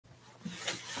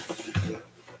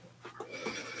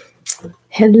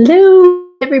Hello,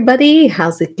 everybody.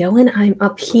 How's it going? I'm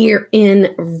up here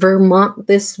in Vermont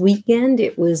this weekend.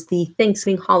 It was the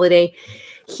Thanksgiving holiday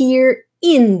here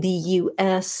in the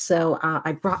US. So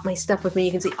I brought my stuff with me.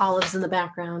 You can see Olive's in the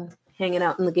background hanging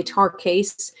out in the guitar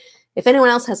case. If anyone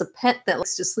else has a pet that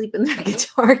likes to sleep in their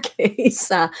guitar case,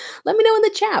 let me know in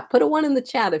the chat. Put a 1 in the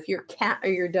chat if your cat or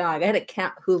your dog. I had a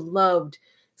cat who loved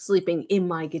sleeping in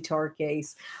my guitar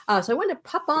case. So I wanted to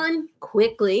pop on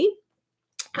quickly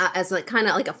as a kind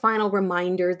of like a final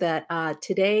reminder that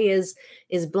today is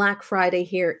Black Friday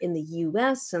here in the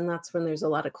US, and that's when there's a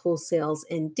lot of cool sales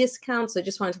and discounts. So I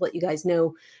just wanted to let you guys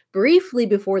know briefly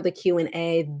before the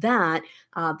Q&A that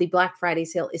the Black Friday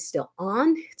sale is still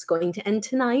on. It's going to end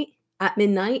tonight at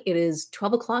midnight. It is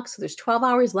 12 o'clock, so there's 12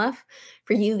 hours left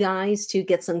for you guys to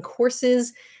get some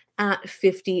courses at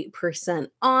 50%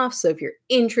 off. So if you're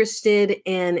interested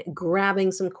in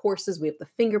grabbing some courses, we have the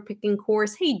finger picking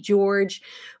course. Hey, George.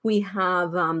 We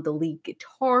have the lead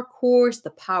guitar course, the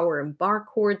power and bar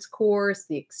chords course,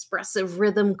 the expressive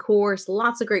rhythm course,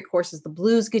 lots of great courses, the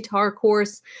blues guitar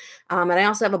course. And I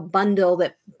also have a bundle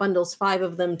that bundles 5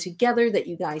 of them together that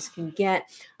you guys can get.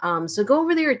 So go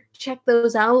over there, check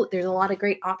those out. There's a lot of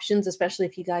great options, especially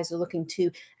if you guys are looking to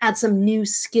add some new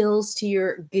skills to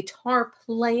your guitar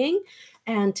playing.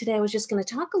 And today I was just going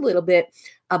to talk a little bit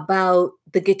about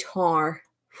the guitar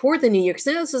for the new year, because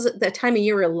this is the time of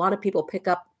year where a lot of people pick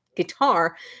up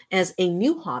guitar as a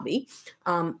new hobby,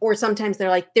 or sometimes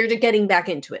they're getting back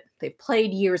into it. They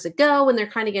played years ago and they're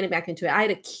kind of getting back into it. I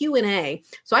had a Q&A.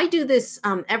 So I do this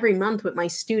every month with my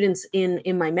students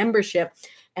in my membership,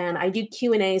 and I do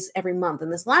Q&As every month.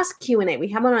 And this last Q&A, we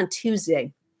have one on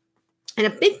Tuesday. And a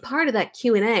big part of that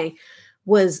Q&A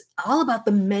was all about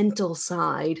the mental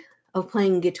side of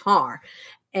playing guitar.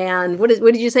 And what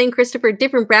did you say, Christopher?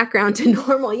 Different background to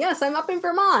normal. Yes, I'm up in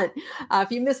Vermont.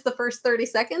 If you missed the first 30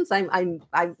 seconds,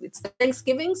 it's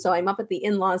Thanksgiving, so I'm up at the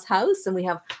in-laws' house, and we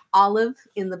have Olive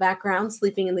in the background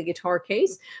sleeping in the guitar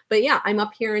case. But yeah, I'm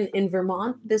up here in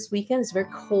Vermont this weekend. It's very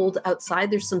cold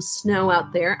outside. There's some snow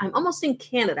out there. I'm almost in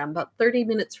Canada. I'm about 30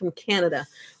 minutes from Canada,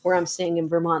 where I'm staying in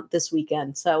Vermont this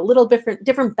weekend. So a little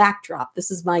different backdrop.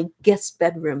 This is my guest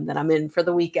bedroom that I'm in for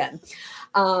the weekend.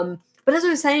 But as I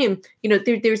was saying,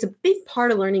 there's a big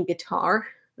part of learning guitar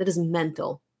that is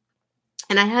mental.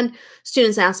 And I had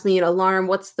students ask me, Lauren,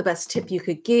 what's the best tip you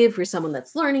could give for someone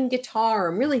that's learning guitar?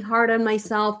 I'm really hard on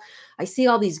myself. I see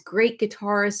all these great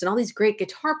guitarists and all these great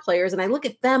guitar players, and I look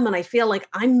at them and I feel like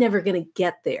I'm never going to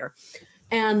get there.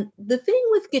 And the thing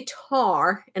with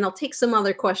guitar, and I'll take some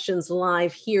other questions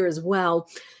live here as well,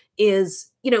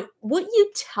 is, what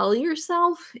you tell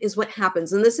yourself is what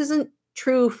happens. And this isn't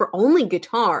true for only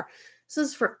guitar.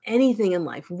 This is for anything in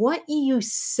life. What you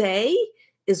say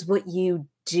is what you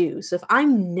do. So if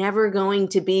I'm never going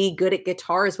to be good at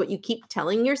guitar is what you keep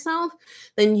telling yourself,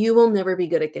 then you will never be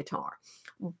good at guitar.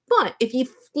 But if you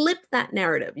flip that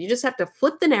narrative, you just have to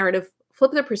flip the narrative,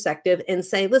 flip the perspective, and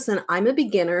say, listen, I'm a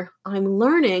beginner, I'm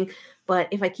learning, but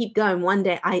if I keep going, one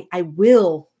day I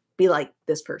will be like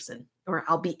this person, or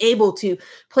I'll be able to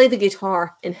play the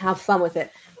guitar and have fun with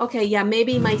it. Okay, yeah,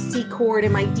 maybe my C chord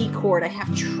and my D chord, I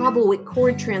have trouble with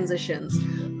chord transitions.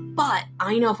 But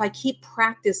I know if I keep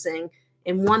practicing,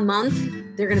 in 1 month,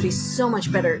 they're going to be so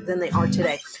much better than they are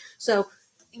today. So,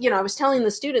 I was telling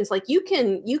the students, you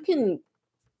can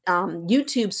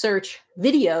YouTube search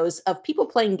videos of people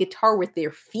playing guitar with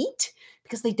their feet,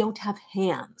 because they don't have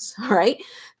hands, all right?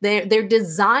 Their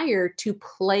desire to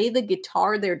play the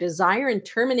guitar, their desire and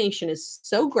determination is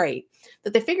so great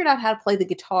that they figured out how to play the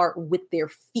guitar with their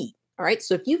feet, all right?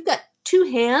 So if you've got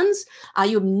 2 hands,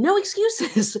 you have no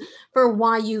excuses for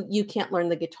why you can't learn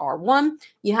the guitar. One,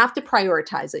 you have to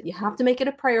prioritize it. You have to make it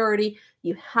a priority.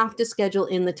 You have to schedule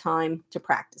in the time to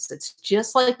practice. It's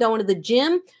just like going to the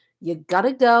gym. You got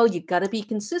to go. You got to be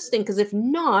consistent, because if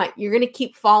not, you're going to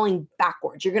keep falling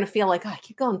backwards. You're going to feel like, I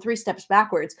keep going 3 steps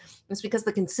backwards. It's because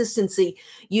the consistency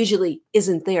usually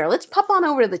isn't there. Let's pop on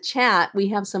over to the chat. We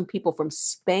have some people from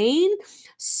Spain,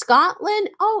 Scotland.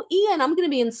 Oh, Ian, I'm going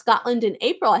to be in Scotland in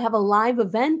April. I have a live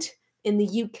event in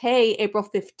the UK, April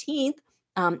 15th.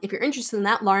 If you're interested in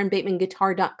that,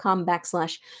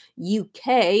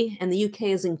 laurenbatemanguitar.com/UK, and the UK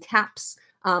is in caps.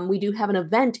 We do have an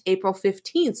event April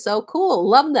 15th. So cool.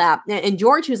 Love that. And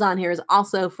George, who's on here, is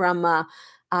also from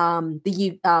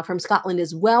from Scotland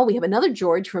as well. We have another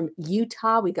George from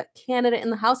Utah. We got Canada in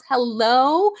the house.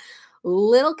 Hello,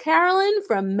 little Carolyn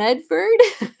from Medford.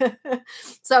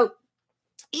 So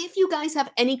If you guys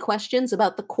have any questions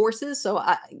about the courses, so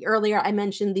earlier I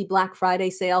mentioned the Black Friday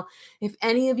sale. If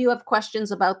any of you have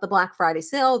questions about the Black Friday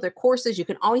sale, their courses, you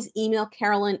can always email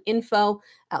Carolyn,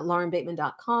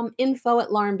 info@laurenbateman.com,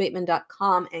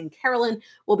 info@laurenbateman.com, and Carolyn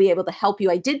will be able to help you.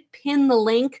 I did pin the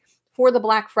link for the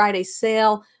Black Friday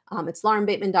sale. It's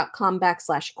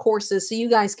laurenbateman.com/courses. So you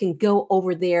guys can go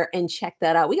over there and check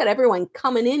that out. We got everyone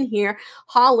coming in here.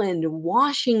 Holland,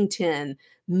 Washington,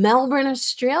 Melbourne,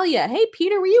 Australia. Hey,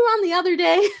 Peter, were you on the other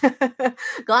day?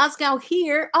 Glasgow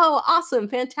here. Oh, awesome.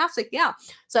 Fantastic. Yeah.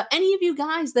 So any of you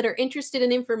guys that are interested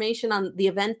in information on the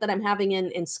event that I'm having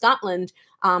in Scotland,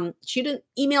 shoot an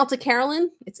email to Carolyn.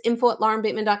 It's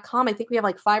info@laurenbateman.com. I think we have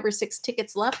like 5 or 6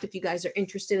 tickets left. If you guys are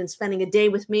interested in spending a day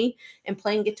with me and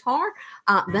playing guitar,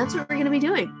 that's what we're going to be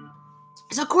doing.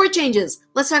 So chord changes.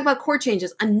 Let's talk about chord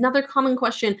changes. Another common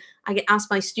question I get asked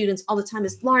by students all the time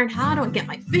is, Lauren, how do I get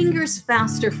my fingers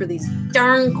faster for these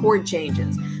darn chord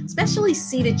changes, especially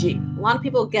C to G? A lot of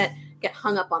people get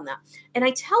hung up on that. And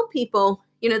I tell people,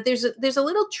 there's a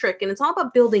little trick, and it's all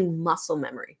about building muscle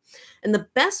memory. And the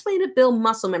best way to build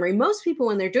muscle memory, most people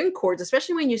when they're doing chords,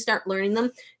 especially when you start learning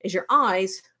them, is your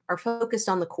eyes are focused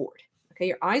on the chord. Okay,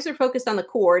 your eyes are focused on the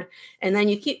chord, and then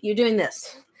you're doing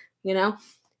this,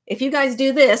 If you guys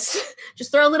do this,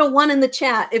 just throw a little 1 in the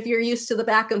chat if you're used to the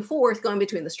back and forth going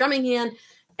between the strumming hand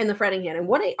and the fretting hand. And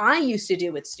what I used to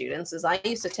do with students is I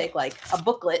used to take like a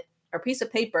booklet or piece of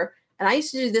paper, and I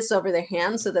used to do this over their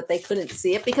hands so that they couldn't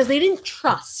see it, because they didn't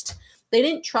trust. They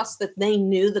didn't trust that they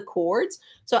knew the chords.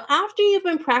 So after you've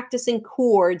been practicing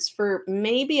chords for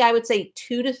maybe, I would say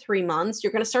 2 to 3 months,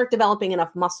 you're going to start developing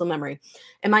enough muscle memory.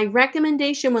 And my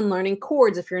recommendation when learning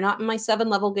chords, if you're not in my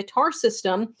 7-level guitar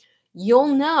system, you'll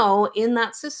know in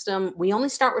that system, we only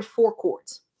start with 4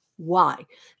 chords. Why?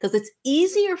 Because it's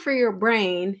easier for your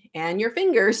brain and your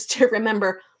fingers to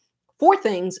remember 4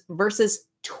 things versus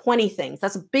 20 things.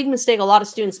 That's a big mistake a lot of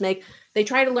students make. They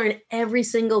try to learn every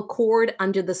single chord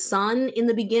under the sun in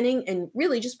the beginning and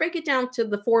really just break it down to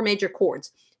the 4 major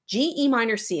chords. G, E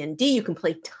minor, C, and D. You can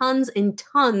play tons and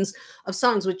tons of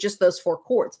songs with just those 4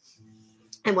 chords.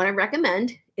 And what I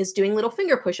recommend is doing little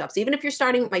finger push-ups. Even if you're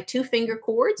starting with my 2-finger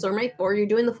chords or you're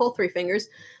doing the full 3 fingers,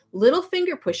 little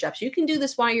finger push-ups. You can do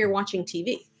this while you're watching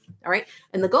TV. All right.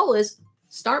 And the goal is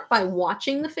start by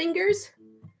watching the fingers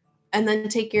and then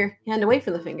take your hand away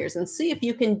from the fingers and see if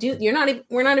you can do,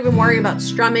 we're not even worried about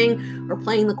strumming or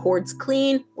playing the chords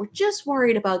clean. We're just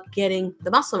worried about getting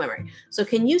the muscle memory. So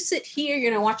can you sit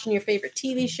here, watching your favorite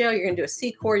TV show, you're going to do a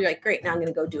C chord. You're like, great, now I'm going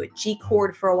to go do a G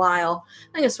chord for a while.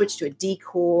 I'm going to switch to a D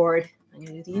chord. I'm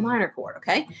going to do the E minor chord.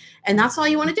 Okay. And that's all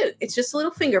you want to do. It's just a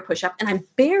little finger push up. And I'm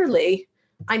barely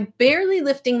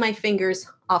lifting my fingers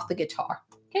off the guitar.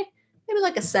 Okay. Maybe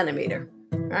like a centimeter.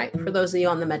 All right, for those of you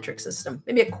on the metric system,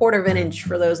 maybe 1/4 of an inch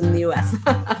for those in the US.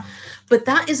 But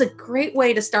that is a great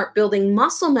way to start building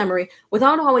muscle memory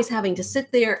without always having to sit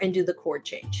there and do the chord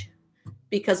change.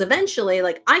 Because eventually,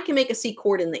 like, I can make a C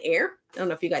chord in the air. I don't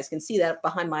know if you guys can see that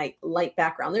behind my light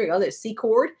background. There you go. There's C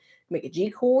chord. I can make a G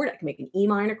chord. I can make an E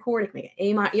minor chord. I can make an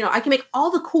A minor. I can make all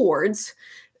the chords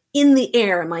in the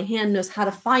air, and my hand knows how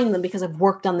to find them because I've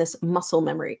worked on this muscle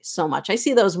memory so much. I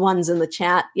see those ones in the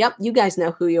chat. Yep, you guys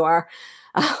know who you are.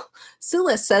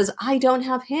 Sulis says, I don't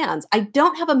have hands. I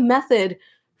don't have a method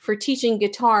for teaching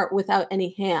guitar without any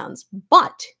hands.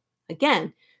 But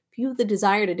again, if you have the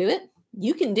desire to do it,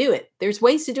 you can do it. There's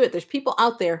ways to do it. There's people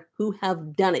out there who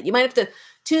have done it. You might have to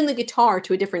tune the guitar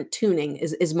to a different tuning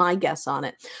is my guess on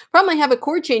it. Problem I have with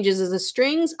chord changes is the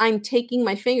strings I'm taking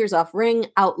my fingers off ring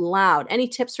out loud. Any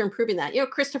tips for improving that?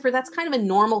 Christopher, that's kind of a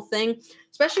normal thing,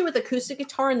 especially with acoustic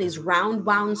guitar and these round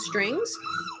wound strings.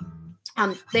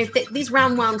 These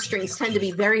round wound strings tend to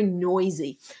be very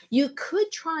noisy. You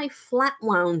could try flat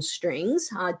wound strings,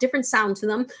 different sound to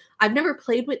them. I've never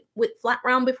played with flat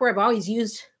wound before. I've always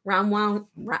used round wound.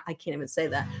 I can't even say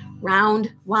that.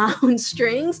 Round wound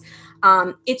strings.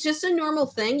 It's just a normal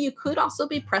thing. You could also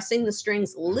be pressing the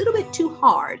strings a little bit too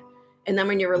hard. And then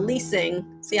when you're releasing,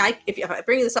 see, if I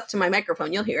bring this up to my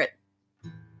microphone, you'll hear it.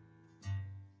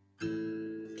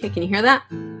 Okay, can you hear that?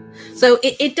 So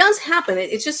it does happen.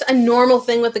 It's just a normal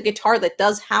thing with the guitar that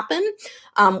does happen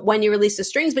when you release the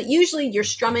strings, but usually you're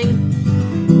strumming.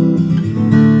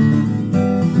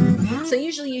 So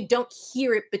usually you don't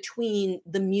hear it between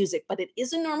the music, but it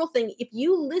is a normal thing. If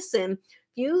you listen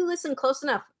close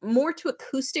enough, more to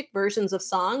acoustic versions of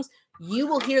songs, you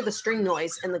will hear the string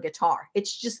noise in the guitar.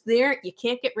 It's just there. You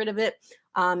can't get rid of it.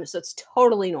 So it's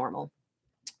totally normal.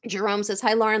 Jerome says,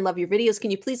 hi, Lauren, love your videos. Can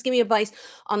you please give me advice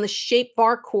on the shape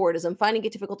bar chord, as I'm finding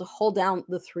it difficult to hold down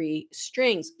the 3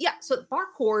 strings? Yeah, so bar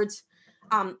chords,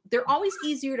 they're always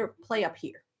easier to play up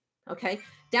here. okay?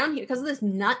 Down here, because of this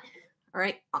nut, all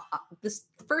right, this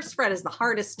first fret is the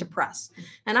hardest to press.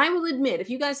 And I will admit, if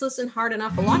you guys listen hard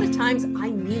enough, a lot of times I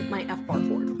mute my F bar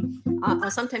chord.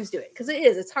 I'll sometimes do it because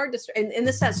it's hard to, and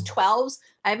this has 12s.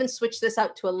 I haven't switched this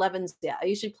out to 11s yet. I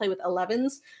usually play with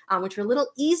 11s, which are a little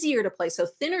easier to play. So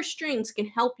thinner strings can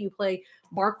help you play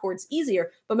bar chords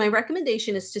easier. But my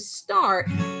recommendation is to start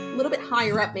a little bit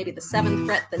higher up, maybe the 7th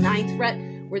fret, the 9th fret,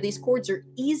 where these chords are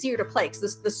easier to play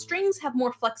because the strings have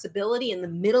more flexibility in the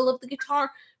middle of the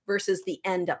guitar versus the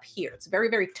end up here. It's very,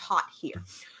 very taut here.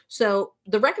 So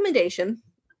the recommendation,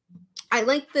 I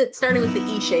like that starting with the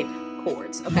E shape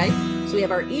chords, okay? So we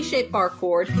have our E shape bar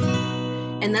chord,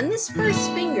 and then this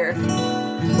first finger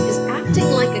is acting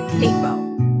like a capo,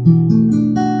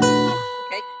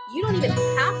 okay? You don't even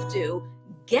have to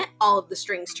get all of the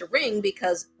strings to ring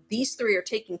because these three are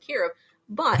taken care of,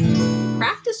 but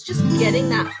practice just getting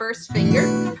that first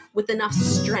finger with enough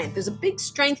strength. There's a big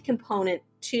strength component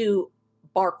to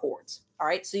bar chords. All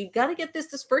right, so you've got to get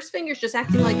this first finger is just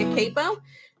acting like a capo,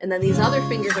 and then these other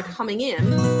fingers are coming in.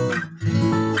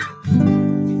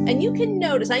 And you can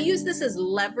notice I use this as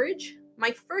leverage.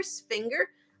 My first finger,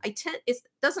 it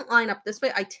doesn't line up this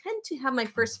way. I tend to have my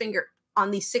first finger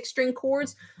on these 6-string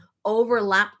chords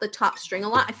overlap the top string a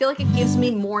lot. I feel like it gives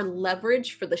me more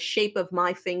leverage for the shape of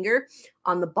my finger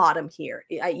on the bottom here.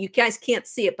 You guys can't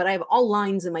see it, but I have all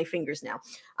lines in my fingers now.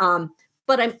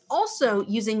 But I'm also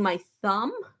using my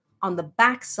thumb on the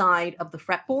back side of the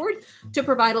fretboard to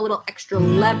provide a little extra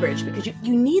leverage because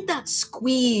you need that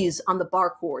squeeze on the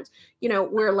bar chords. You know,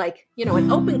 where like, you know,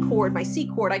 an open chord, my C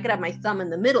chord, I could have my thumb in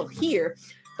the middle here,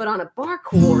 but on a bar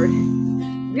chord,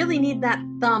 really need that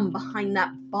thumb behind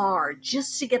that bar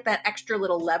just to get that extra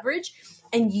little leverage.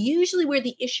 And usually where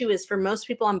the issue is for most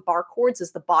people on bar chords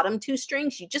is the bottom 2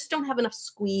 strings. You just don't have enough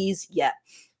squeeze yet.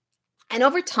 And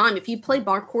over time, if you play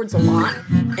bar chords a lot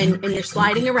and you're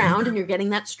sliding around and you're getting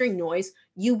that string noise,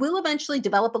 you will eventually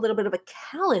develop a little bit of a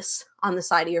callus on the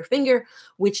side of your finger,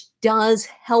 which does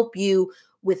help you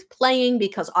with playing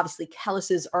because obviously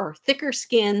calluses are thicker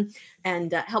skin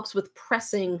and helps with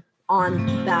pressing on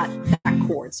that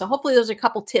chord. So hopefully those are a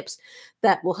couple tips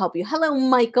that will help you. Hello,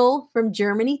 Michael from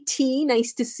Germany. T,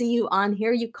 nice to see you on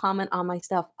here. You comment on my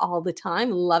stuff all the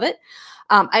time. Love it.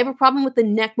 I have a problem with the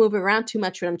neck moving around too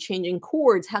much when I'm changing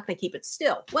chords. How can I keep it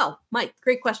still? Well, Mike,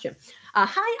 great question.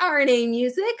 Hi, RNA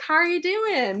Music. How are you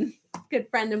doing? Good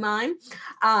friend of mine.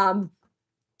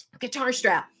 Guitar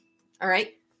strap. All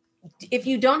right. If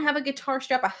you don't have a guitar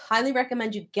strap, I highly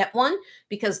recommend you get one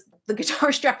because the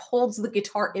guitar strap holds the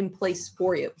guitar in place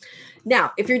for you.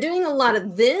 Now, if you're doing a lot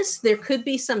of this, there could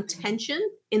be some tension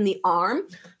in the arm.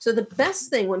 So the best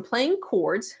thing when playing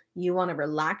chords, you want to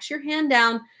relax your hand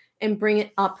down and bring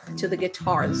it up to the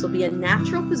guitar. This will be a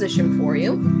natural position for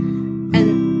you.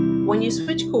 And when you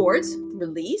switch chords,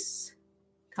 release,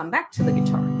 come back to the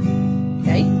guitar.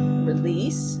 Okay,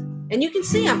 release. And you can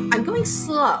see I'm going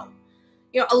slow.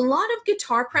 You know, a lot of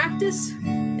guitar practice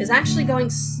is actually going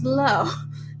slow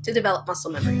to develop muscle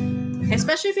memory, okay?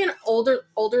 Especially if you're an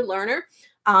older learner.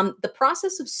 The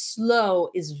process of slow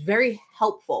is very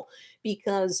helpful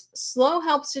because slow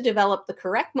helps to develop the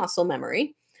correct muscle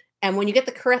memory. And when you get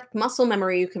the correct muscle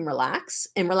memory, you can relax.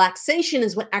 And relaxation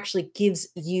is what actually gives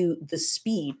you the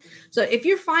speed. So if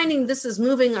you're finding this is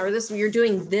moving or you're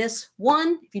doing this,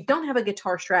 one, if you don't have a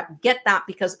guitar strap, get that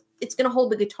because it's going to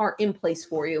hold the guitar in place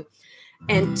for you.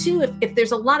 And 2, if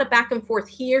there's a lot of back and forth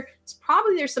here, it's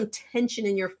probably there's some tension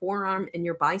in your forearm and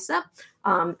your bicep.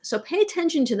 So pay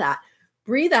attention to that.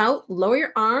 Breathe out, lower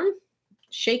your arm,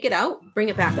 shake it out, bring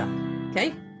it back up.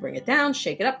 Okay, bring it down,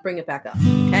 shake it up, bring it back up.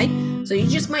 Okay, so you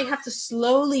just might have to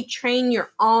slowly train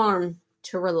your arm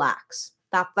to relax.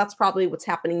 That's probably what's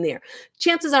happening there.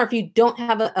 Chances are if you don't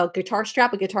have a guitar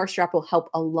strap will help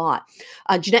a lot.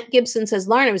 Jeanette Gibson says,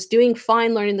 Lauren, I was doing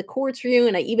fine learning the chords for you,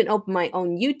 and I even opened my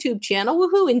own YouTube channel,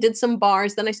 woohoo, and did some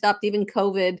bars. Then I stopped even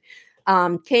COVID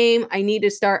came. I need to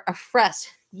start afresh.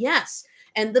 Yes,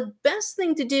 and the best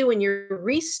thing to do when you're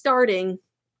restarting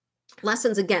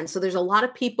lessons again. So there's a lot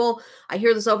of people, I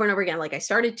hear this over and over again, like I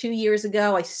started 2 years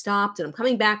ago, I stopped and I'm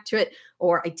coming back to it,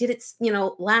 or I did it, you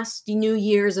know, last New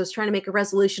Year's, I was trying to make a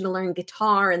resolution to learn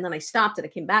guitar and then I stopped and I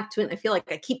came back to it. And I feel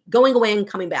like I keep going away and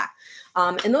coming back.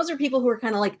 And those are people who are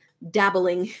kind of like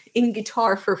dabbling in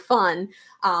guitar for fun.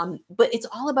 But it's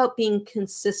all about being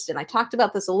consistent. I talked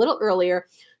about this a little earlier.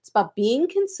 It's about being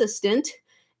consistent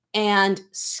and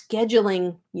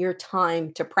scheduling your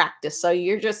time to practice. So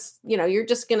you're just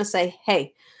going to say,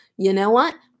 hey, you know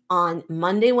what? On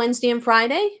Monday, Wednesday, and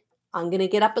Friday, I'm going to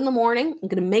get up in the morning. I'm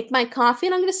going to make my coffee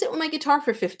and I'm going to sit with my guitar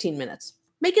for 15 minutes.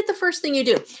 Make it the first thing you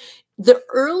do. The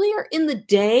earlier in the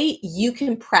day you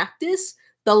can practice,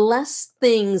 the less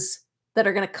things that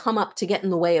are going to come up to get in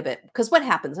the way of it. Because what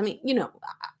happens? I mean,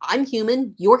 I'm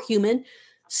human, you're human.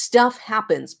 Stuff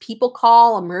happens. People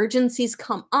call, emergencies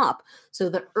come up. So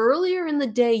the earlier in the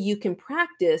day you can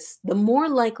practice, the more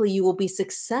likely you will be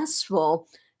successful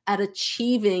at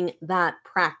achieving that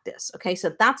practice. Okay,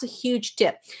 so that's a huge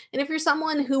tip. And if you're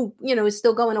someone who, is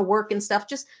still going to work and stuff,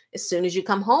 just as soon as you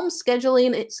come home, schedule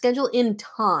in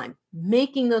time,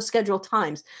 making those scheduled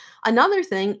times. Another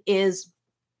thing is,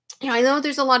 I know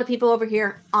there's a lot of people over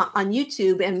here on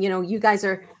YouTube, and you guys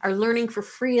are learning for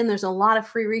free, and there's a lot of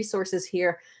free resources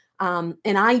here. And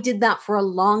I did that for a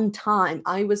long time.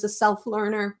 I was a self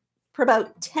learner for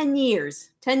about 10 years.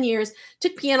 10 years.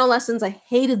 Took piano lessons. I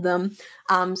hated them.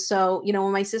 So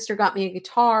when my sister got me a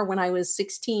guitar when I was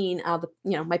 16,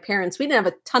 my parents, we didn't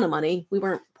have a ton of money. We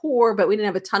weren't poor, but we didn't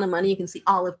have a ton of money. You can see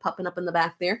Olive popping up in the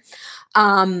back there.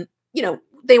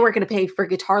 They weren't going to pay for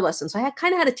guitar lessons. So I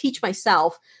kind of had to teach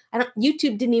myself.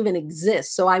 YouTube didn't even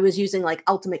exist. So I was using like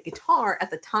Ultimate Guitar at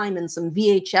the time and some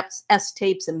VHS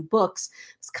tapes and books.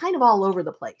 It's kind of all over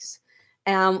the place.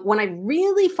 When I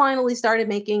really finally started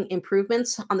making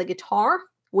improvements on the guitar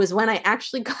was when I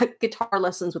actually got guitar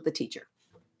lessons with the teacher.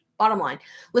 Bottom line,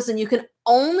 listen, you can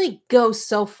only go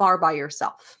so far by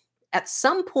yourself. At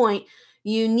some point,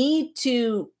 you need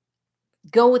to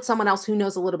go with someone else who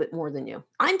knows a little bit more than you.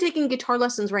 I'm taking guitar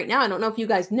lessons right now. I don't know if you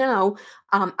guys know.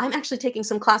 I'm actually taking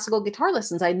some classical guitar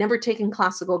lessons. I'd never taken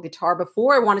classical guitar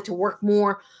before. I wanted to work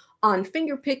more on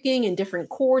finger picking and different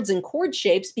chords and chord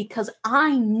shapes because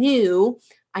I knew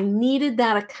I needed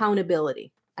that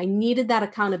accountability. And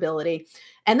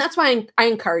that's why I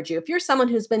encourage you. If you're someone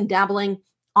who's been dabbling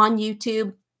on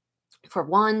YouTube for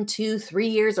 1, 2, 3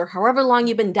 years, or however long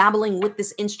you've been dabbling with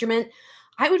this instrument,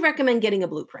 I would recommend getting a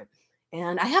blueprint.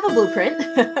 And I have a blueprint.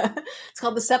 It's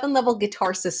called the 7-level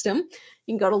guitar system.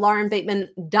 You can go to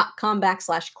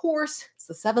laurenbateman.com/course. It's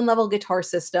the 7-level guitar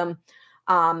system.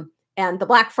 And the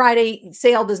Black Friday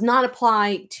sale does not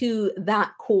apply to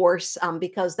that course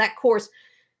because that course,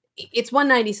 it's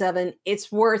 $197.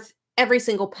 It's worth every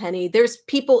single penny. There's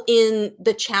people in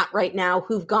the chat right now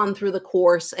who've gone through the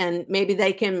course, and maybe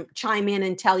they can chime in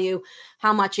and tell you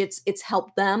how much it's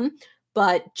helped them.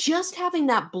 But just having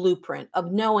that blueprint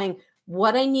of knowing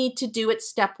what I need to do at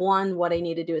step 1, what I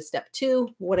need to do at step 2,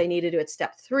 what I need to do at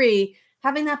step 3,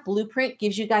 having that blueprint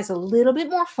gives you guys a little bit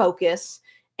more focus,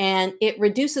 and it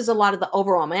reduces a lot of the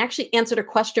overwhelm. I actually answered a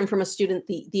question from a student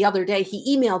the other day.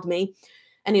 He emailed me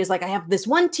and he was like, I have this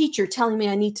one teacher telling me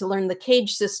I need to learn the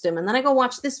cage system. And then I go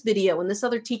watch this video and this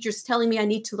other teacher's telling me I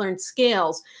need to learn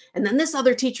scales. And then this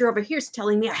other teacher over here is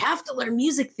telling me I have to learn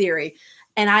music theory.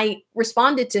 And I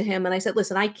responded to him and I said,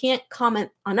 listen, I can't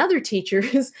comment on other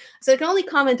teachers. So I can only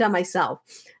comment on myself.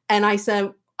 And I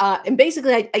said, and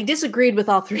basically I disagreed with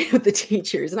all 3 of the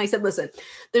teachers. And I said, listen,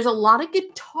 there's a lot of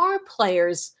guitar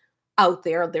players out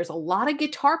there. There's a lot of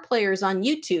guitar players on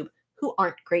YouTube who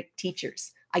aren't great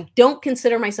teachers. I don't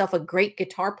consider myself a great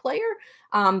guitar player,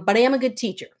 but I am a good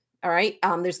teacher. All right.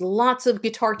 There's lots of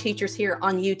guitar teachers here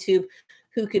on YouTube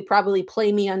who could probably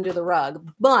play me under the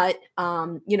rug. But,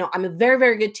 I'm a very,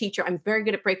 very good teacher. I'm very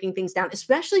good at breaking things down,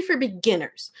 especially for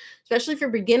beginners, especially for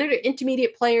beginner to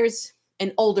intermediate players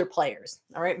and older players.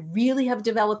 All right. Really have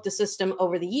developed a system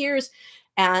over the years.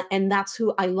 And that's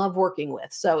who I love working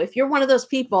with. So if you're one of those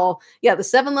people, yeah, the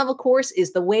 7-level course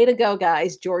is the way to go,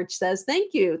 guys. George says,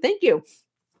 thank you. Thank you.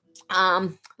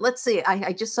 Let's see.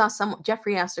 I just saw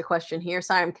Jeffrey asked a question here.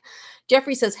 Sorry.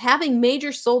 Jeffrey says, having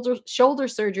major shoulder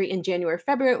surgery in January,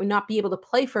 February, would not be able to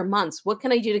play for months. What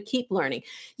can I do to keep learning?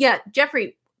 Yeah,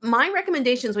 Jeffrey, my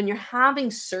recommendations when you're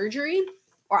having surgery,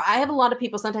 or I have a lot of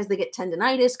people, sometimes they get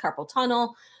tendonitis, carpal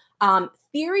tunnel.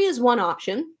 Theory is one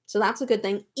option. So that's a good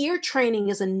thing. Ear training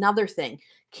is another thing.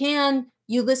 Can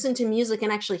you listen to music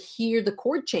and actually hear the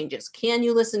chord changes? Can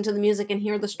you listen to the music and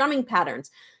hear the strumming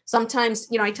patterns? Sometimes,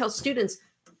 I tell students,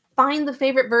 find the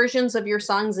favorite versions of your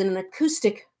songs in an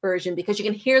acoustic version because you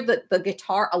can hear the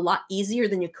guitar a lot easier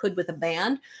than you could with a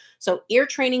band. So ear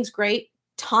training's great.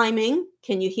 Timing.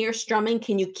 Can you hear strumming?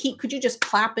 Could you just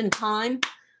clap in time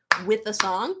with the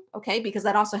song? Okay. Because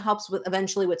that also helps with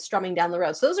eventually with strumming down the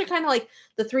road. So those are kind of like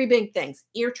the 3 big things: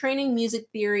 ear training, music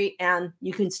theory, and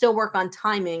you can still work on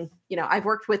timing. I've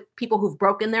worked with people who've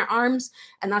broken their arms,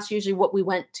 and that's usually what we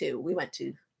went to. We went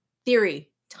to theory,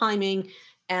 timing,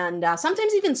 and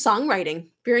sometimes even songwriting.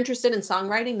 If you're interested in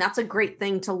songwriting, that's a great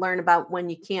thing to learn about when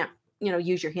you can't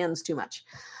use your hands too much.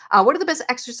 What are the best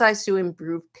exercises to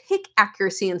improve pick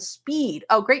accuracy and speed?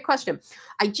 Oh, great question.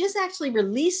 I just actually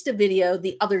released a video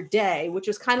the other day, which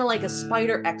was kind of like a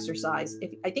spider exercise.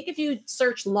 I think if you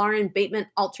search Lauren Bateman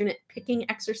alternate picking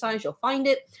exercise, you'll find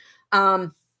it.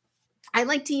 I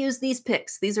like to use these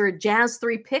picks. These are a Jazz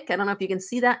 3 pick. I don't know if you can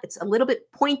see that. It's a little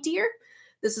bit pointier.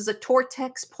 This is a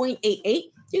Tortex 0.88.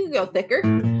 You can go thicker,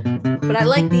 but I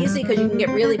like these because you can get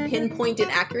really pinpointed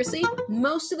accuracy.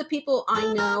 Most of the people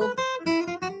I know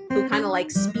who kind of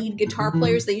like speed guitar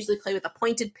players, they usually play with a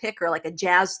pointed pick or like a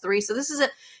Jazz 3. So this is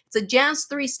it's a Jazz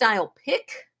 3 style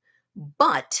pick,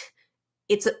 but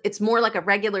it's more like a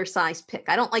regular size pick.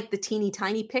 I don't like the teeny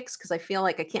tiny picks because I feel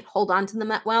like I can't hold on to them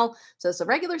that well. So it's a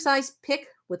regular size pick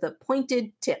with a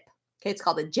pointed tip. Okay, it's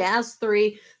called a Jazz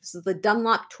 3. This is the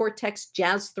Dunlop Tortex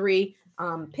Jazz 3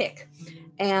 pick.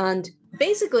 And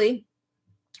basically,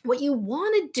 what you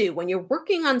want to do when you're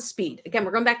working on speed, again,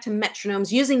 we're going back to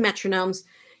metronomes, using metronomes,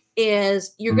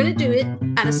 is you're going to do it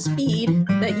at a speed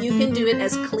that you can do it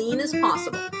as clean as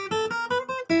possible.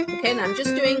 Okay, and I'm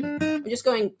just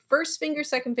going first finger,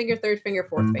 second finger, third finger,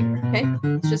 fourth finger. Okay,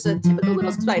 it's just a typical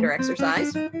little spider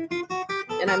exercise.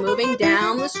 And I'm moving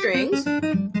down the strings.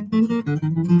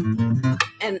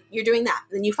 And you're doing that.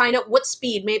 Then you find out what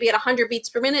speed, maybe at 100 beats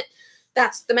per minute.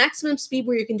 That's the maximum speed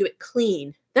where you can do it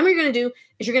clean. Then what you're going to do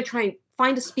is you're going to try and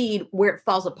find a speed where it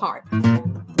falls apart.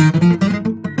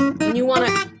 And you want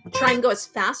to try and go as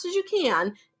fast as you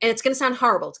can, and it's going to sound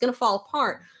horrible. It's going to fall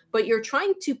apart, but you're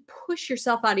trying to push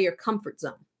yourself out of your comfort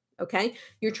zone, okay?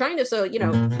 You're trying to, so, it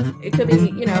could be,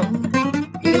 you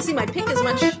can see my pick is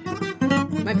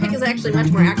actually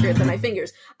much more accurate than my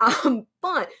fingers,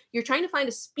 but you're trying to find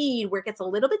a speed where it gets a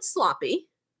little bit sloppy,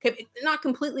 okay? Not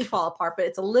completely fall apart, but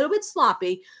it's a little bit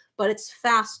sloppy, but it's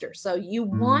faster. So you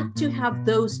want to have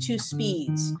those two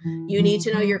speeds. You need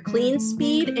to know your clean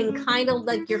speed and kind of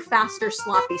like your faster,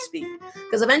 sloppy speed,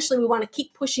 because eventually we want to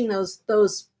keep pushing those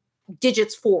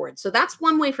digits forward. So that's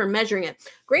one way for measuring it.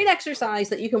 Great exercise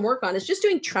that you can work on is just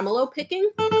doing tremolo picking,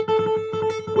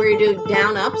 where you do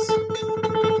down ups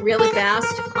really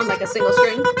fast on like a single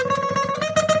string.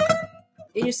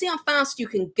 And you see how fast you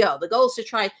can go. The goal is to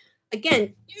try,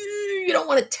 again, you don't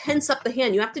want to tense up the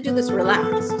hand. You have to do this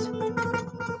relaxed.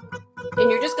 And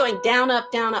you're just going down, up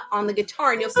on the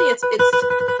guitar. And you'll see it's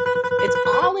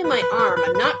all in my arm.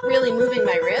 I'm not really moving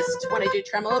my wrist when I do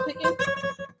tremolo picking.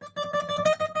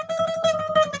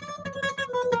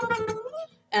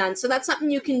 And so that's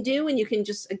something you can do. And you can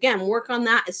just, again, work on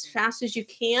that as fast as you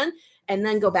can. And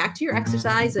then go back to your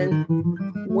exercise and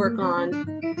work on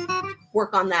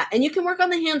that. And you can work on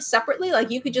the hands separately. Like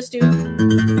you could just do,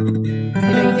 you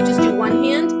could just do one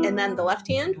hand and then the left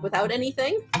hand without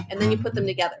anything. And then you put them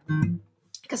together.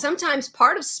 Because sometimes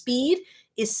part of speed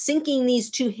is syncing these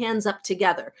two hands up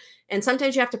together. And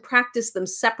sometimes you have to practice them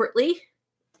separately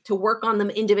to work on them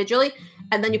individually.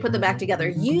 And then you put them back together.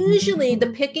 Usually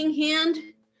the picking hand,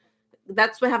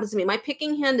 that's what happens to me. My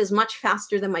picking hand is much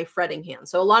faster than my fretting hand.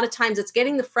 So a lot of times it's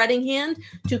getting the fretting hand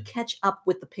to catch up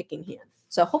with the picking hand.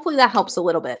 So hopefully that helps a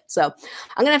little bit. So I'm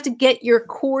going to have to get your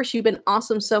course. You've been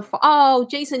awesome so far. Oh,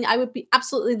 Jason, I would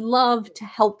absolutely love to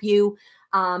help you.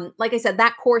 Like I said,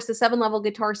 that course, the 7-level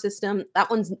guitar system, that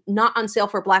one's not on sale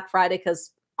for Black Friday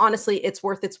because honestly, it's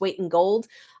worth its weight in gold.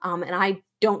 And I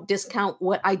don't discount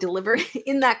what I deliver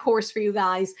in that course for you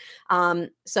guys.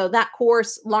 So that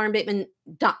course,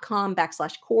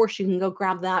 laurenbateman.com/course, you can go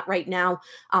grab that right now.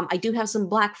 I do have some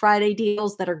Black Friday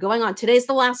deals that are going on. Today's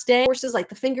the last day. Courses like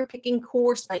the finger picking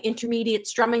course, my intermediate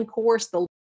strumming course,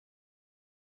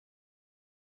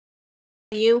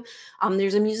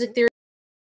 there's a music theory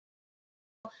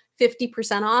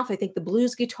 50% off. I think the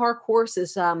blues guitar course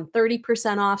is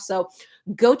 30% off. So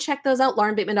go check those out,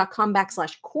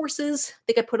 laurenbateman.com/courses. I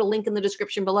think I put a link in the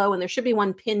description below, and there should be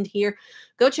one pinned here.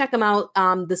 Go check them out.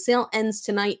 The sale ends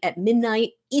tonight at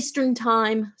midnight Eastern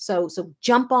time. So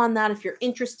jump on that if you're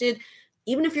interested.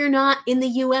 Even if you're not in the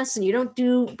US and you don't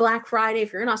do Black Friday,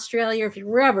 if you're in Australia, if you're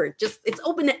wherever, it's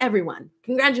open to everyone.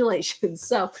 Congratulations.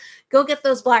 So go get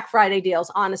those Black Friday deals.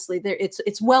 Honestly,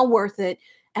 it's well worth it.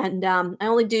 And I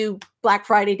only do Black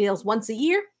Friday deals once a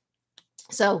year.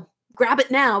 So grab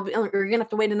it now, or you're going to have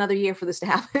to wait another year for this to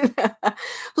happen.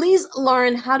 Please,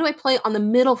 Lauren, how do I play on the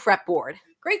middle fretboard?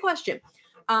 Great question.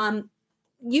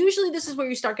 Usually this is where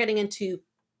you start getting into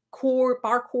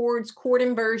bar chords, chord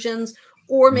inversions,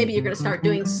 or maybe you're going to start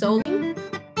doing soloing.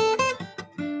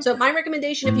 So my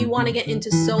recommendation if you want to get into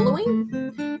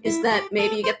soloing is that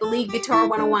maybe you get the Lead Guitar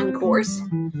 101 course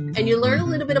and you learn a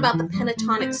little bit about the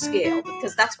pentatonic scale,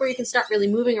 because that's where you can start really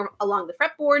moving along the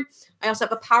fretboard. I also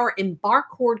have a power and bar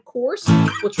chord course,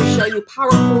 which will show you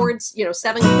power chords,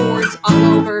 7 chords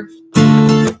all over.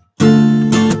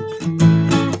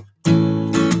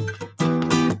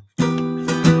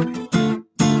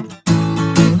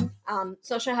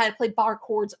 So I'll show you how to play bar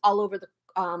chords all over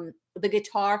the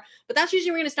guitar, but that's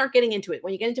usually where you're going to start getting into it.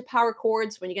 When you get into power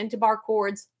chords, when you get into bar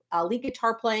chords, lead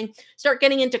guitar playing, start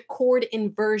getting into chord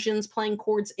inversions, playing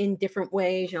chords in different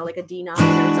ways, like a D9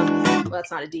 or something. Well,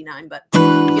 that's not a D9, but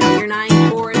your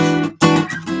 9 chords.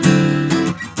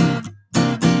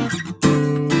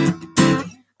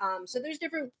 So there's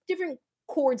different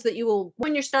chords that you will,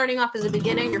 when you're starting off as a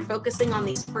beginner, you're focusing on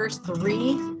these first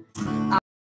 3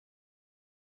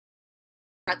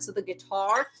 frets of the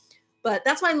guitar. But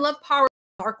that's why I love power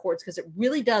bar chords, because it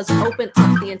really does open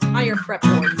up the entire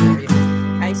fretboard for you.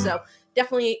 Okay, so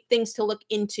definitely things to look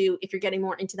into if you're getting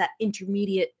more into that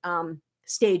intermediate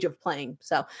stage of playing.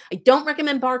 So I don't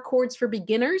recommend bar chords for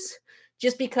beginners,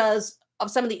 just because of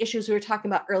some of the issues we were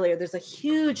talking about earlier. There's a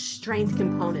huge strength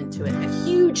component to it, a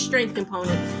huge strength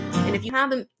component. And if you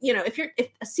haven't, if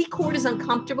a C chord is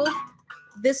uncomfortable,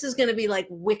 this is going to be like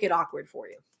wicked awkward for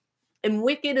you. And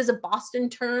wicked is a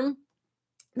Boston term.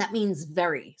 That means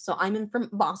very. So I'm from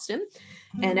Boston,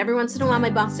 and every once in a while my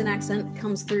Boston accent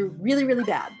comes through really, really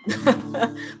bad.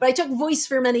 But I took voice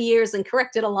for many years and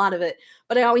corrected a lot of it.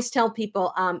 But I always tell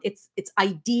people it's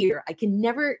idea. I can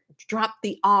never drop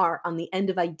the R on the end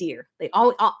of idea.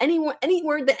 Any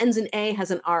word that ends in A has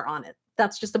an R on it.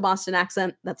 That's just a Boston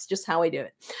accent. That's just how I do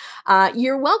it.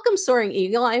 You're welcome, Soaring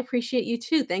Eagle. I appreciate you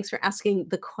too. Thanks for asking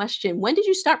the question. When did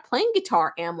you start playing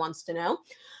guitar? Am wants to know.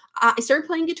 I started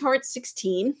playing guitar at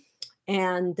 16,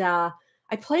 and I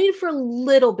played for a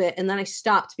little bit, and then I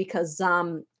stopped because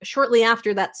shortly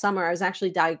after that summer, I was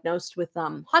actually diagnosed with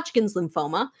Hodgkin's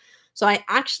lymphoma. So I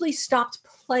actually stopped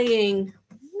playing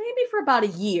maybe for about a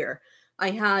year. I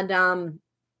had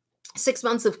 6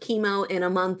 months of chemo and a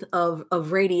month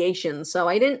of radiation. So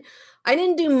I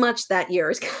didn't do much that year.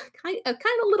 It's kind of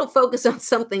a little focus on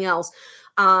something else.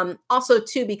 Also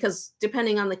too, because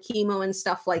depending on the chemo and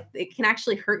stuff, like it can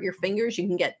actually hurt your fingers. You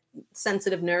can get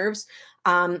sensitive nerves.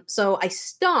 So I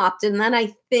stopped, and then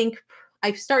I think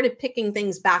I started picking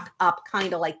things back up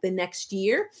kind of like the next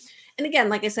year. And again,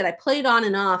 like I said, I played on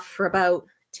and off for about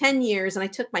 10 years, and I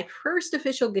took my first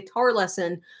official guitar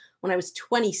lesson when I was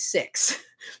 26.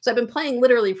 So I've been playing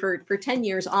literally for 10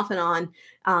 years off and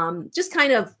on, just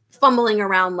kind of fumbling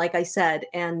around, like I said.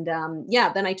 And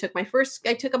then I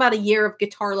took about a year of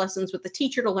guitar lessons with the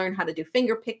teacher to learn how to do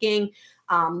finger picking,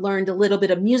 learned a little bit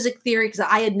of music theory, because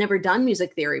I had never done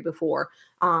music theory before.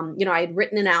 I had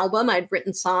written an album, I'd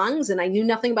written songs, and I knew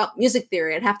nothing about music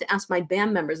theory. I'd have to ask my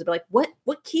band members. I'd be like,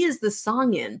 what key is this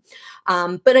song in?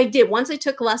 But I did. Once I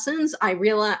took lessons, I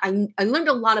realized I learned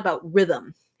a lot about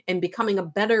rhythm and becoming a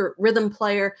better rhythm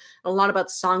player, and a lot about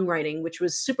songwriting, which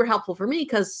was super helpful for me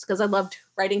because I loved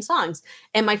writing songs.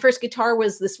 And my first guitar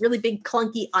was this really big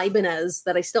clunky Ibanez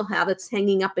that I still have. It's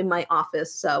hanging up in my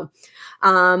office. So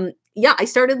I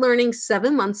started learning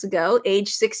 7 months ago,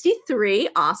 age 63.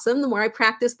 Awesome. The more I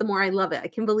practice, the more I love it. I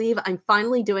can believe I'm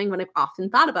finally doing what I've often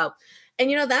thought about.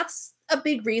 And that's a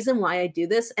big reason why I do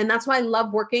this. And that's why I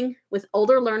love working with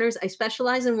older learners. I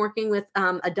specialize in working with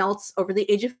adults over the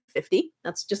age of 50.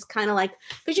 That's just kind of like,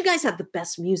 because you guys have the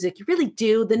best music. You really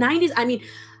do. The 90s,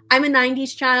 I'm a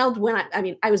 90s child.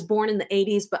 I was born in the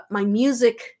 80s, but my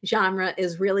music genre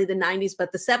is really the 90s.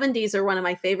 But the 70s are one of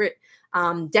my favorite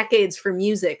decades for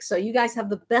music. So you guys have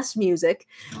the best music.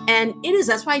 And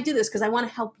that's why I do this, because I want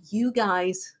to help you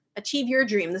guys achieve your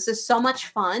dream. This is so much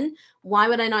fun. Why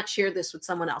would I not share this with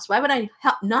someone else? Why would I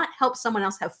not help someone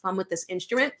else have fun with this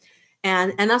instrument?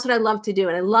 And that's what I love to do.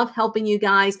 And I love helping you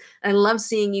guys. I love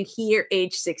seeing you here,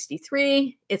 age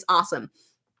 63. It's awesome.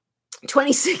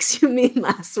 26, you mean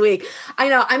last week. I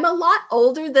know I'm a lot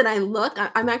older than I look.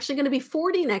 I'm actually going to be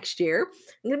 40 next year.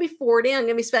 I'm going to be 40. I'm going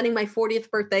to be spending my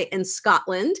 40th birthday in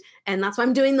Scotland. And that's why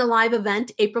I'm doing the live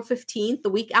event April 15th,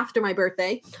 the week after my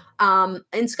birthday,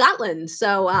 in Scotland.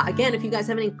 So again, if you guys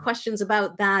have any questions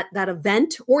about that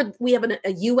event, or we have a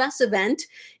US event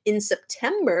in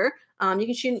September, you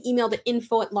can shoot an email to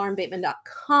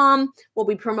info@laurenbateman.com. We'll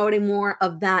be promoting more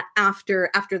of that after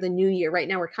the new year. Right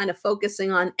now, we're kind of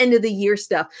focusing on end of the year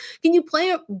stuff. Can you play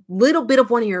a little bit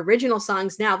of one of your original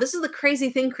songs now? This is the crazy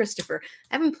thing, Christopher.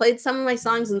 I haven't played some of my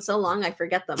songs in so long, I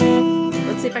forget them.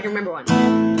 Let's see if I can remember one.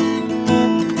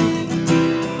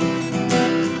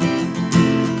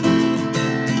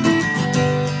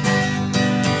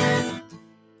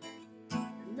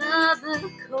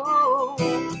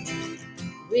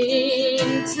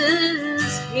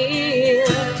 winter's here.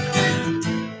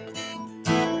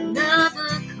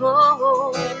 Another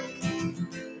cold,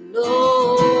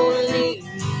 lonely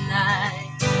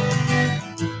night.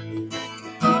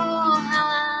 Oh, how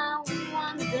I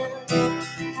wonder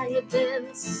how you've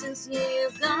been since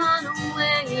you've gone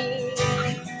away.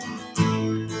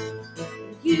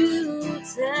 You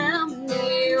tell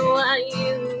me why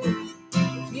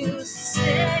you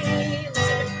say,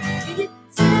 can you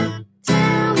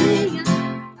tell me?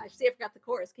 I see, I forgot the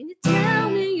chorus. Can you tell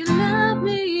me you love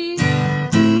me?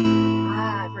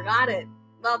 I forgot it.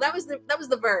 Well, that was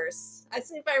the verse. I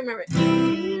see if I remember it.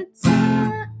 Can you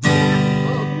tell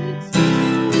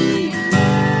me you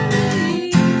love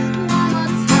me? One more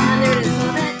time, there it is. So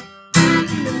that I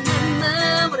can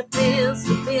remember what it feels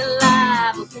to be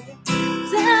alive.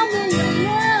 Tell me you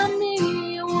love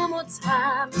me one more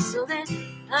time, so that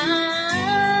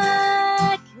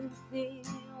I can feel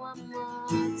one more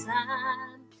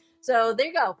time. So there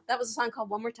you go. That was a song called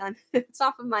One More Time. It's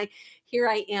off of my Here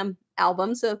I Am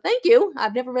album. So thank you.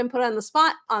 I've never been put on the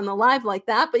spot on the live like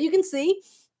that, but you can see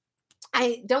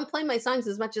I don't play my songs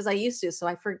as much as I used to, so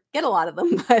I forget a lot of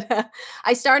them. But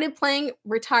I started playing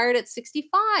retired at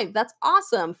 65. That's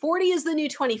awesome. 40 is the new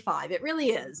 25. It really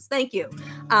is. Thank you.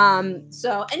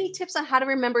 So any tips on how to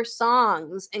remember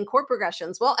songs and chord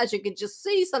progressions? Well, as you could just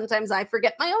see, sometimes I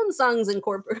forget my own songs and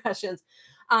chord progressions.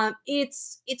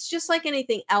 It's just like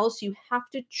anything else. You have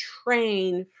to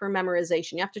train for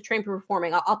memorization. You have to train for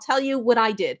performing. I'll tell you what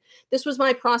I did. This was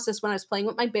my process when I was playing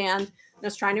with my band and I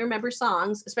was trying to remember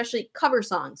songs, especially cover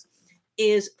songs,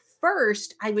 is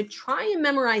first I would try and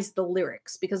memorize the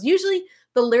lyrics because usually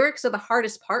the lyrics are the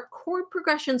hardest part. Chord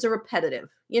progressions are repetitive,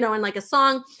 and like a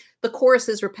song, the chorus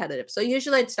is repetitive. So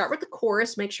usually I'd start with the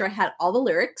chorus, make sure I had all the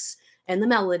lyrics and the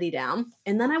melody down,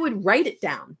 and then I would write it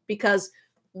down because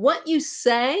what you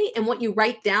say and what you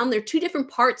write down, they're two different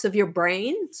parts of your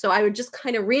brain. So I would just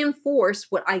kind of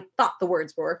reinforce what I thought the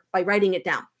words were by writing it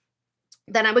down.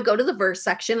 Then I would go to the verse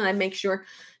section and I'd make sure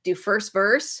do first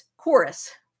verse,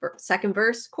 chorus, second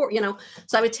verse,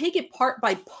 so I would take it part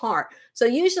by part. So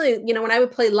usually, when I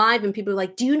would play live and people were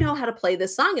like, do you know how to play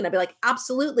this song? And I'd be like,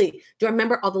 absolutely. Do I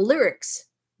remember all the lyrics?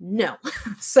 No.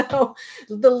 So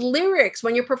the lyrics,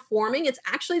 when you're performing, it's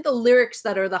actually the lyrics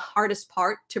that are the hardest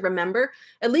part to remember,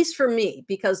 at least for me,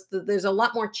 because there's a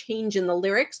lot more change in the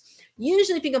lyrics.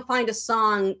 Usually if you can find a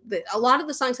song, a lot of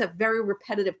the songs have very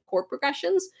repetitive chord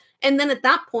progressions. And then at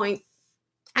that point,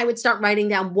 I would start writing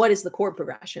down what is the chord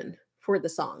progression for the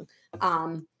song.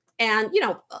 And,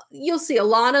 you'll see a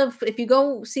lot of, if you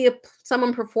go see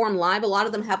someone perform live, a lot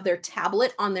of them have their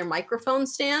tablet on their microphone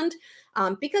stand.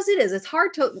 Because it's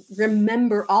hard to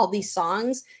remember all these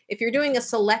songs. If you're doing a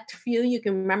select few, you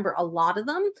can remember a lot of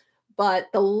them, but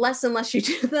the less and less you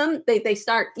do them, they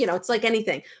start, it's like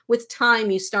anything. With time,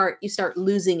 you start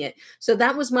losing it. So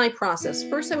that was my process.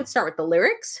 First, I would start with the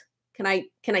lyrics. Can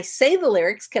I say the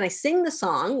lyrics? Can I sing the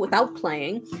song without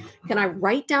playing? Can I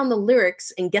write down the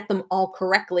lyrics and get them all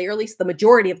correctly, or at least the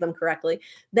majority of them correctly?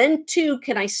 Then 2,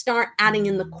 can I start adding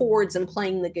in the chords and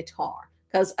playing the guitar?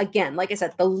 Because again, like I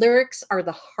said, the lyrics are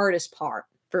the hardest part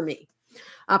for me.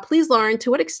 Please, Lauren, to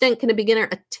what extent can a beginner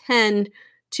attend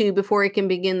to before he can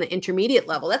begin the intermediate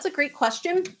level? That's a great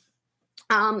question.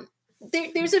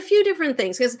 There's a few different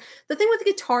things, because the thing with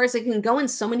the guitar is it can go in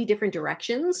so many different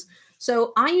directions.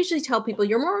 So I usually tell people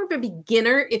you're more of a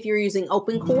beginner if you're using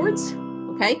open chords,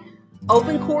 okay?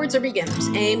 Open chords are beginners.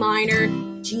 A minor,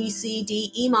 G, C,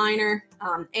 D, E minor,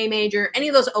 A major, any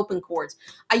of those open chords.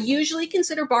 I usually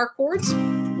consider bar chords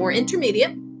more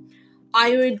intermediate.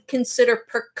 I would consider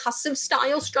percussive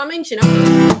style strummings,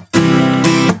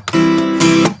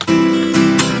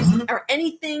 or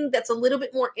anything that's a little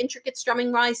bit more intricate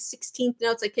strumming wise, 16th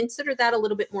notes. I consider that a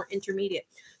little bit more intermediate.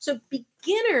 So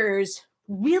beginners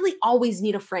really always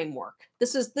need a framework.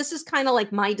 This is kind of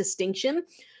like my distinction,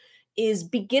 is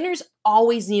beginners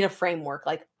always need a framework.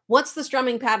 Like, what's the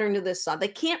strumming pattern to this song? They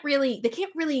can't really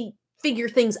figure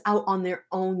things out on their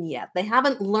own yet. They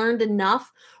haven't learned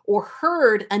enough or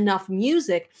heard enough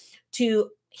music to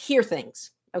hear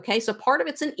things. Okay, so part of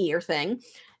it's an ear thing.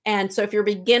 And so if you're a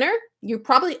beginner, you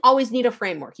probably always need a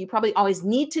framework. You probably always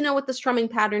need to know what the strumming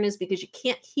pattern is, because you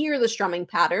can't hear the strumming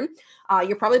pattern.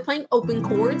 You're probably playing open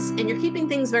chords and you're keeping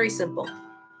things very simple.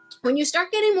 When you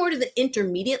start getting more to the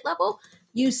intermediate level,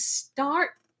 you start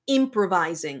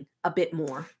improvising a bit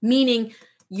more, meaning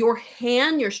your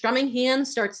strumming hand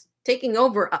starts taking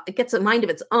over. It gets a mind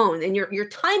of its own, and your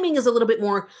timing is a little bit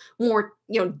more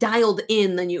dialed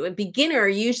in than you. A beginner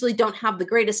usually don't have the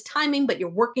greatest timing, but you're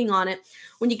working on it.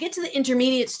 When you get to the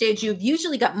intermediate stage, you've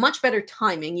usually got much better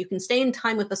timing. You can stay in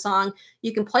time with the song.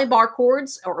 You can play bar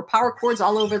chords or power chords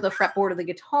all over the fretboard of the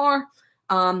guitar,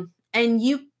 and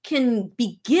you can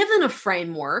be given a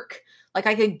framework. Like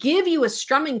I could give you a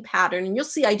strumming pattern, and you'll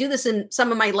see I do this in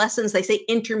some of my lessons. They say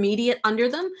intermediate under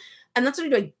them. And that's what I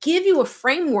do. I give you a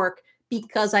framework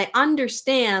because I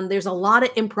understand there's a lot of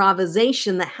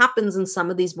improvisation that happens in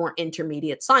some of these more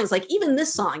intermediate songs. Like even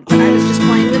this song that I was just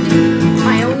playing with you,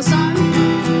 my own song.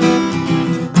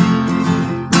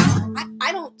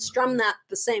 I don't strum that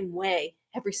the same way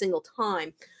every single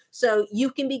time. So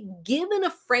you can be given a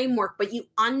framework, but you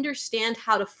understand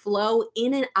how to flow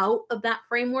in and out of that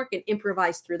framework and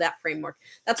improvise through that framework.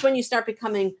 That's when you start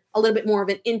becoming a little bit more of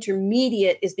an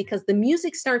intermediate, is because the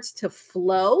music starts to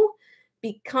flow,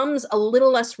 becomes a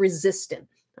little less resistant.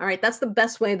 All right, that's the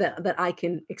best way that I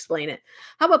can explain it.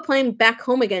 How about playing Back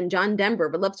Home Again, John Denver?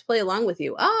 Would love to play along with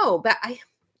you. Oh, I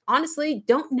honestly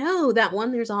don't know that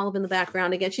one. There's Olive in the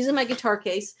background again. She's in my guitar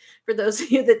case. For those of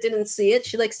you that didn't see it,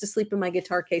 she likes to sleep in my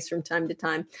guitar case from time to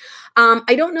time.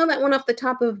 I don't know that one off the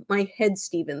top of my head,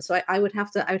 Steven. So I would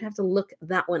have to look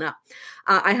that one up.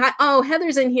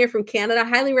 Heather's in here from Canada. I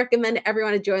highly recommend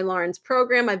everyone to join Lauren's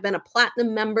program. I've been a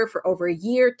platinum member for over a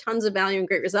year. Tons of value and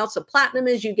great results. So platinum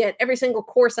is you get every single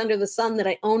course under the sun that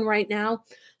I own right now.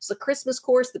 So the Christmas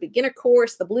course, the beginner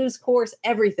course, the blues course,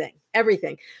 everything.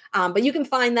 But you can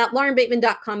find that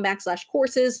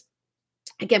laurenbateman.com/courses.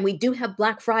 Again, we do have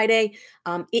Black Friday.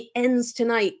 It ends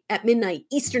tonight at midnight,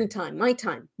 Eastern time, my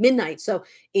time, midnight. So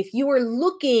if you are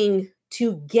looking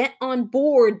to get on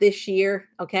board this year,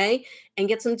 okay, and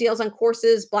get some deals on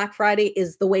courses, Black Friday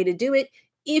is the way to do it.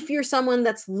 If you're someone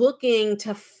that's looking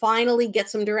to finally get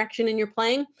some direction in your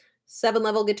playing,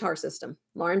 7-level guitar system,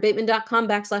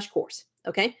 laurenbateman.com/course.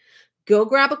 Okay, go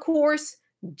grab a course,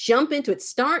 jump into it.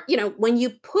 Start, when you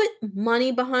put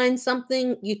money behind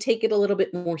something, you take it a little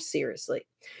bit more seriously.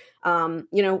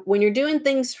 When you're doing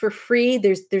things for free,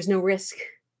 there's no risk.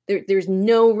 There's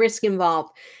no risk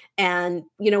involved. And,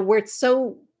 we're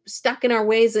so stuck in our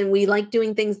ways and we like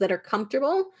doing things that are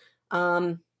comfortable.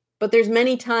 But there's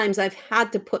many times I've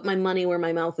had to put my money where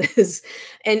my mouth is.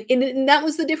 And that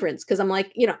was the difference. Cause I'm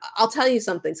like, I'll tell you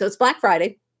something. So it's Black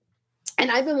Friday. And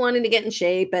I've been wanting to get in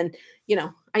shape, and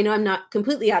I know I'm not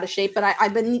completely out of shape, but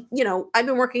I've been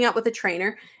working out with a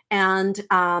trainer, and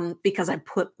because I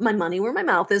put my money where my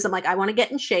mouth is, I'm like, I want to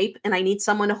get in shape, and I need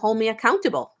someone to hold me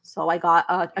accountable. So I got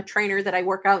a trainer that I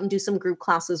work out and do some group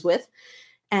classes with,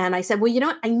 and I said, well, you know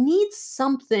what? I need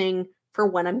something for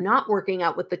when I'm not working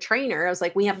out with the trainer. I was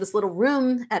like, we have this little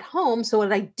room at home. So what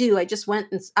did I do? I just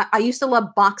went and I used to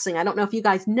love boxing. I don't know if you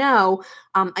guys know,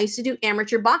 I used to do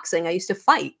amateur boxing. I used to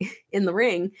fight in the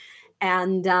ring.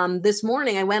 And this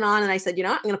morning I went on and I said,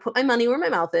 I'm going to put my money where my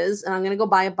mouth is, and I'm going to go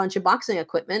buy a bunch of boxing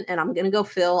equipment, and I'm going to go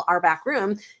fill our back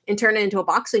room and turn it into a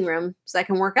boxing room so I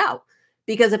can work out.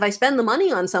 Because if I spend the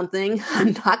money on something,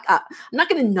 I'm not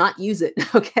going to not use it.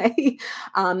 Okay.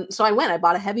 So I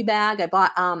bought a heavy bag. I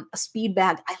bought a speed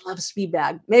bag. I love a speed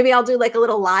bag. Maybe I'll do like a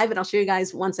little live and I'll show you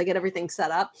guys once I get everything set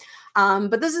up.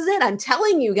 But this is it. I'm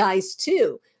telling you guys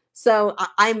too. So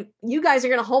you guys are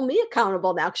going to hold me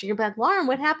accountable now, because you're going to be like, Lauren,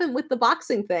 what happened with the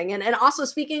boxing thing? And also,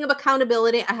 speaking of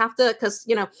accountability, I have to, because,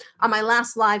 on my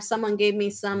last live, someone gave me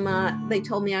some, they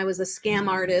told me I was a scam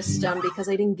artist because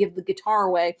I didn't give the guitar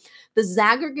away. The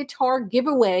Zagger guitar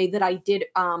giveaway that I did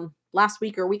last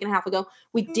week or a week and a half ago,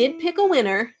 we did pick a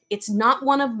winner. It's not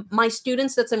one of my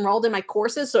students that's enrolled in my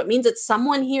courses. So it means it's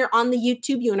someone here on the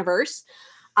YouTube universe.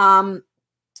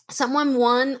 Someone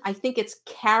won, I think it's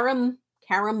Karam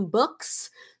Books.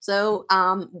 So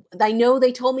I know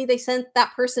they told me they sent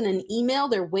that person an email.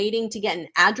 They're waiting to get an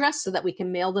address so that we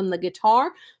can mail them the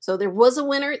guitar. So there was a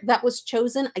winner that was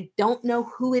chosen. I don't know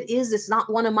who it is. It's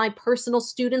not one of my personal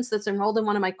students that's enrolled in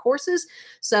one of my courses.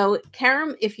 So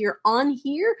Karam, if you're on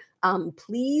here,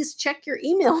 please check your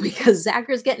email, because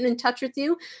Zach's getting in touch with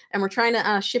you and we're trying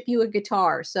to ship you a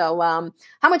guitar. So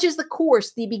how much is the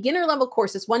course? The beginner level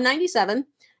course is $197,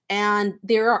 and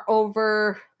there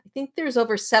are I think there's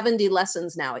over 70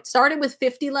 lessons now. It started with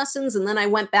 50 lessons, and then I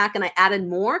went back and I added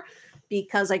more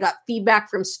because I got feedback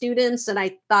from students and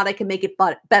I thought I could make it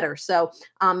better. So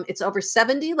it's over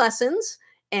 70 lessons,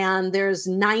 and there's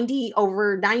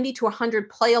over 90 to 100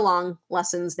 play along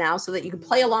lessons now, so that you can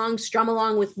play along, strum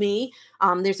along with me.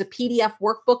 There's a PDF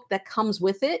workbook that comes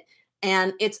with it,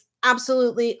 and it's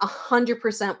absolutely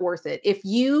 100% worth it. If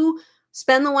you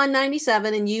spend the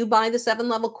 $197 and you buy the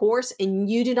 7-level course and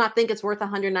you do not think it's worth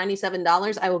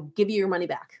 $197, I will give you your money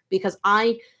back, because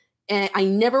I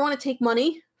never want to take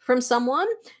money from someone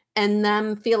and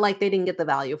them feel like they didn't get the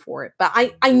value for it. But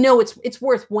I know it's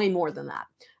worth way more than that.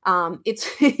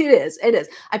 It is.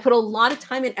 I put a lot of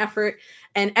time and effort,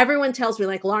 and everyone tells me,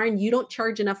 like, Lauren, you don't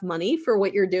charge enough money for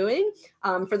what you're doing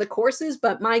for the courses.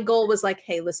 But my goal was like,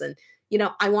 hey, listen,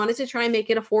 I wanted to try and make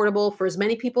it affordable for as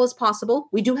many people as possible.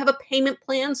 We do have a payment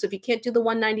plan. So if you can't do the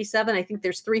 $197, I think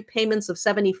there's 3 payments of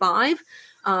 $75.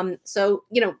 So,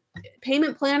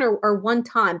 payment plan or one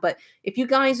time. But if you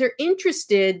guys are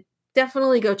interested,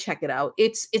 definitely go check it out.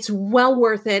 It's well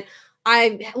worth it.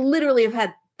 I literally have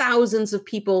had thousands of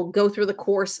people go through the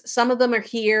course. Some of them are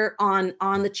here on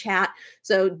the chat.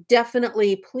 So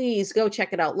definitely, please go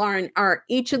check it out. Lauren, are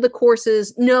each of the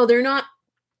courses? No, they're not.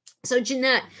 So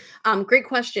Jeanette, great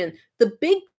question. The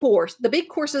big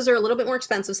courses are a little bit more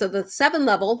expensive. So the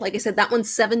 7-level, like I said, that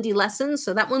one's 70 lessons.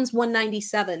 So that one's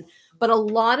 $197. But a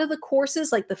lot of the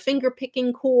courses, like the finger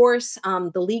picking course,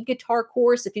 the lead guitar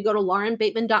course, if you go to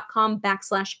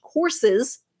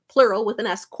laurenbateman.com/courses, plural with an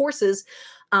S, courses,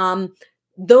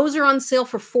 those are on sale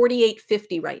for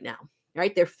 $48.50 right now,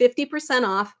 right? They're 50%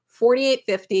 off,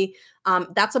 $48.50.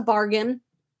 That's a bargain.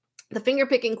 The finger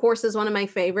picking course is one of my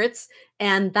favorites.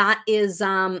 And that is,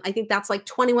 I think that's like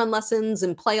 21 lessons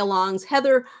and play alongs.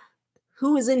 Heather,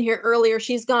 who was in here earlier,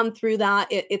 she's gone through that.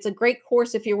 It's a great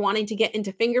course if you're wanting to get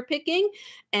into finger picking.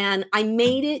 And I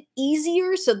made it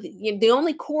easier. So the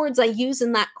only chords I use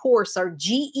in that course are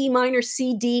G, E minor,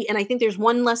 C, D. And I think there's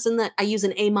one lesson that I use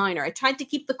an A minor. I tried to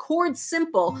keep the chords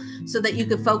simple so that you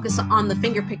could focus on the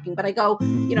finger picking. But I go,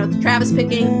 Travis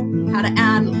picking, how to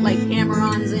add like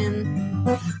hammer-ons in.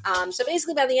 So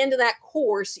basically by the end of that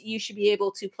course, you should be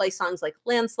able to play songs like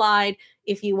Landslide,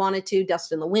 if you wanted to,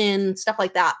 Dust in the Wind, stuff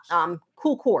like that.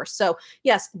 Cool course. So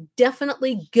yes,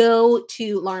 definitely go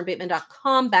to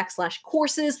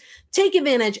laurenbateman.com/courses. Take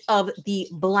advantage of the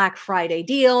Black Friday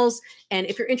deals. And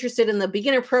if you're interested in the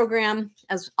beginner program,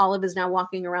 as Olive is now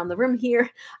walking around the room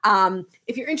here,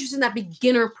 if you're interested in that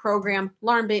beginner program,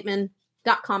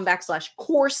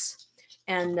 laurenbateman.com/course,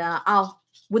 and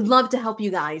would love to help you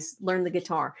guys learn the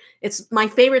guitar. It's my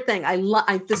favorite thing. I love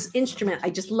this instrument. I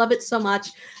just love it so much.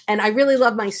 And I really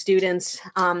love my students.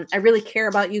 I really care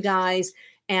about you guys.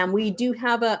 And we do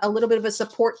have a little bit of a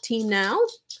support team now.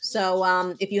 So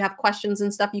if you have questions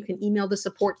and stuff, you can email the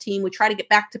support team. We try to get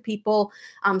back to people.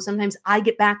 Sometimes I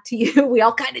get back to you. We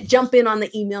all kind of jump in on the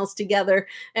emails together.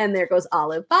 And there goes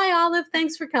Olive. Bye, Olive.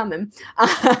 Thanks for coming.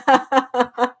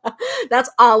 That's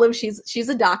Olive. She's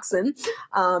a dachshund.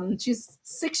 She's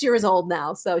 6 years old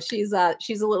now. So she's a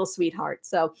little sweetheart.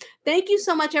 So thank you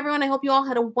so much, everyone. I hope you all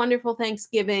had a wonderful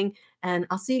Thanksgiving. And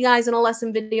I'll see you guys in a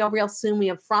lesson video real soon. We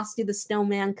have Frosty the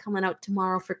Snowman coming out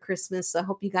tomorrow for Christmas. So I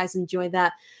hope you guys enjoy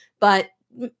that. But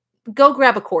go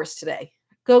grab a course today.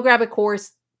 Go grab a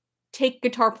course. Take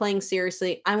guitar playing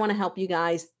seriously. I want to help you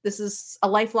guys. This is a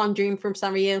lifelong dream from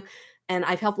some of you. And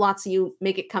I've helped lots of you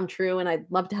make it come true. And I'd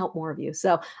love to help more of you.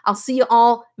 So I'll see you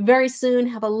all very soon.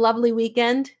 Have a lovely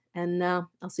weekend. And I'll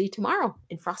see you tomorrow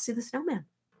in Frosty the Snowman.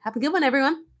 Have a good one,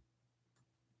 everyone.